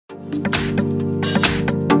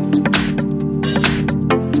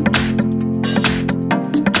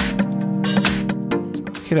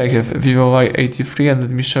Here I have VIVO Y83 and let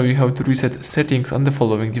me show you how to reset settings on the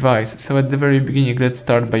following device. So at the very beginning, let's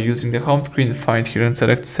start by using the home screen, find here and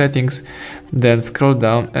select settings, then scroll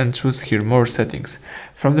down and choose here more settings.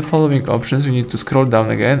 From the following options, we need to scroll down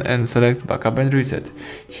again and select backup and reset.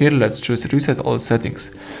 Here let's choose reset all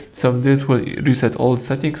settings. So this will reset all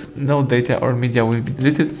settings, no data or media will be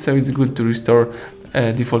deleted, so it's good to restore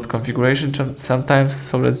default configuration sometimes.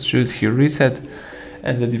 So let's choose here reset.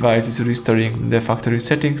 And the device is restoring the factory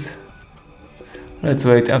settings. Let's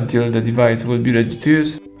wait until the device will be ready to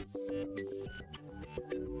use.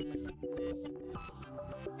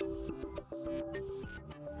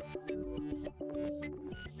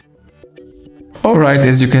 Alright,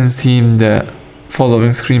 as you can see, the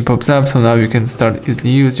following screen pops up, so now you can start easily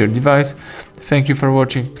use your device. Thank you for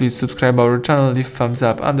watching. Please subscribe our channel, leave thumbs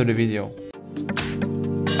up under the video.